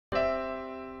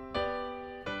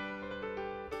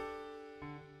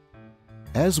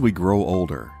As we grow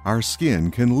older, our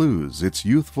skin can lose its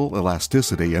youthful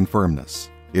elasticity and firmness.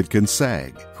 It can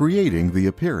sag, creating the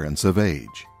appearance of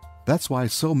age. That's why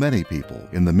so many people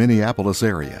in the Minneapolis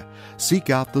area seek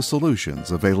out the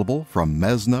solutions available from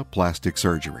Mesna Plastic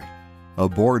Surgery. A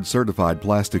board-certified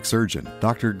plastic surgeon,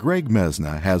 Dr. Greg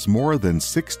Mesna has more than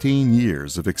 16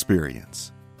 years of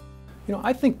experience.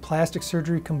 I think plastic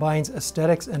surgery combines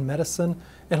aesthetics and medicine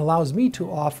and allows me to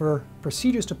offer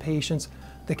procedures to patients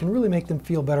that can really make them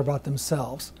feel better about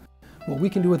themselves. What we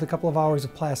can do with a couple of hours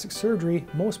of plastic surgery,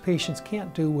 most patients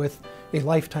can't do with a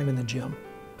lifetime in the gym.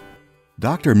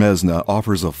 Dr. Mesna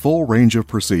offers a full range of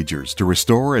procedures to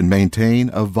restore and maintain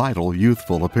a vital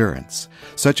youthful appearance,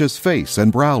 such as face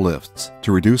and brow lifts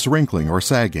to reduce wrinkling or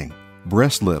sagging,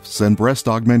 breast lifts and breast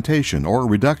augmentation or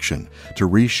reduction to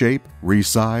reshape,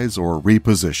 resize, or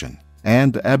reposition,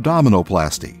 and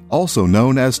abdominoplasty, also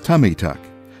known as tummy tuck,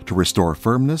 to restore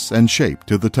firmness and shape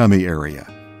to the tummy area.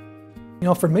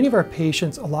 For many of our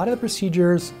patients, a lot of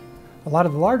the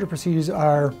larger procedures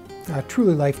are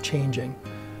truly life-changing.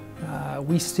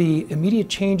 We see immediate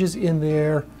changes in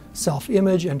their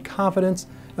self-image and confidence,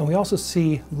 and we also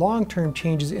see long-term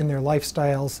changes in their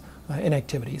lifestyles and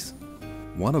activities.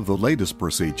 One of the latest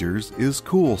procedures is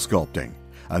cool sculpting,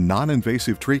 a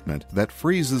non-invasive treatment that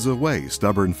freezes away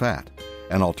stubborn fat.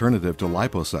 An alternative to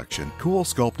liposuction, cool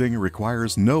sculpting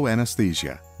requires no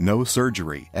anesthesia, no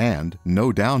surgery, and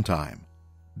no downtime.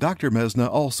 Dr. Mesna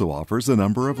also offers a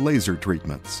number of laser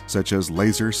treatments, such as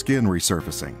laser skin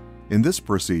resurfacing. In this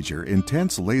procedure,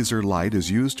 intense laser light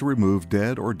is used to remove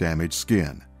dead or damaged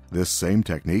skin. This same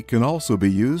technique can also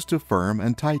be used to firm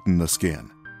and tighten the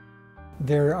skin.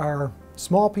 There are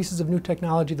small pieces of new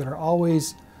technology that are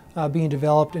always being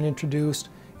developed and introduced,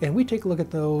 and we take a look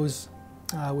at those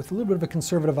with a little bit of a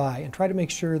conservative eye and try to make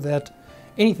sure that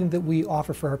anything that we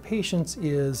offer for our patients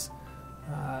is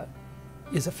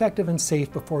effective and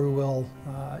safe before we will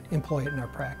employ it in our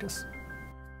practice.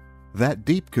 That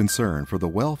deep concern for the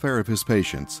welfare of his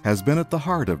patients has been at the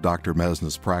heart of Dr.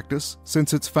 Mesna's practice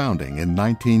since its founding in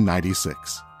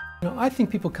 1996. I think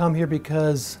people come here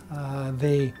because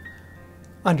they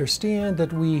understand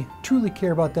that we truly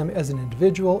care about them as an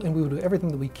individual, and we will do everything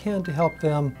that we can to help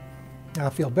them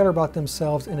feel better about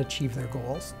themselves and achieve their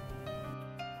goals.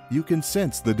 You can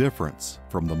sense the difference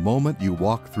from the moment you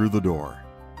walk through the door.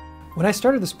 When I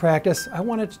started this practice, I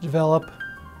wanted to develop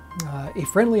a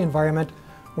friendly environment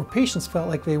where patients felt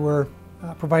like they were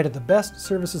provided the best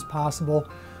services possible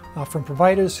from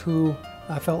providers who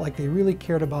felt like they really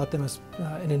cared about them as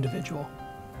an individual.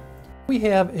 We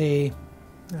have a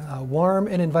warm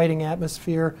and inviting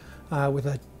atmosphere with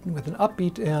an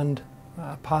upbeat and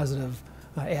positive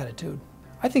attitude.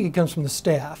 I think it comes from the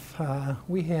staff.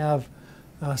 We have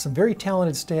some very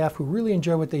talented staff who really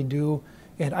enjoy what they do,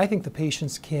 and I think the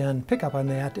patients can pick up on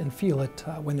that and feel it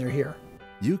when they're here.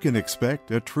 You can expect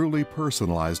a truly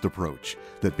personalized approach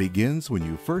that begins when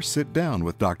you first sit down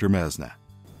with Dr. Mesna.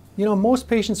 Most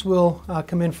patients will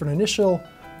come in for an initial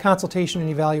consultation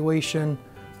and evaluation,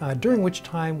 during which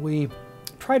time we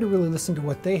try to really listen to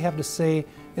what they have to say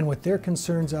and what their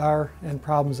concerns are and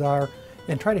problems are,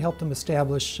 and try to help them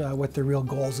establish what their real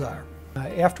goals are.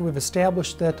 After we've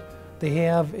established that they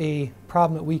have a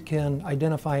problem that we can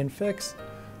identify and fix,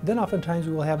 then oftentimes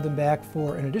we will have them back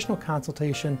for an additional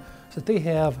consultation so that they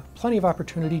have plenty of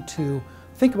opportunity to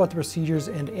think about the procedures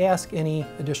and ask any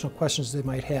additional questions they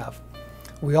might have.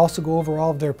 We also go over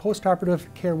all of their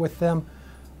post-operative care with them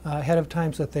ahead of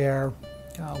time so that they are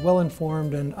well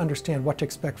informed and understand what to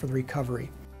expect for the recovery.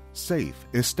 Safe,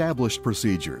 established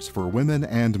procedures for women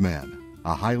and men,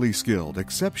 a highly skilled,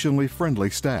 exceptionally friendly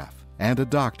staff, and a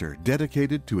doctor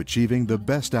dedicated to achieving the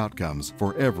best outcomes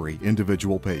for every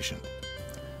individual patient.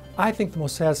 I think the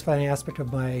most satisfying aspect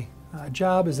of my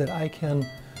job is that I can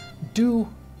do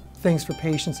things for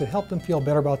patients that help them feel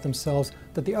better about themselves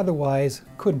that they otherwise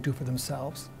couldn't do for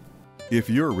themselves. If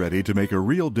you're ready to make a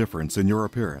real difference in your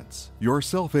appearance, your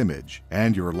self-image,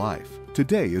 and your life,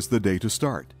 today is the day to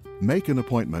start. Make an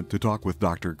appointment to talk with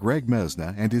Dr. Greg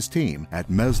Mesna and his team at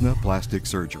Mesna Plastic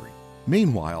Surgery.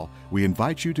 Meanwhile, we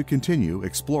invite you to continue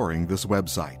exploring this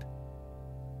website.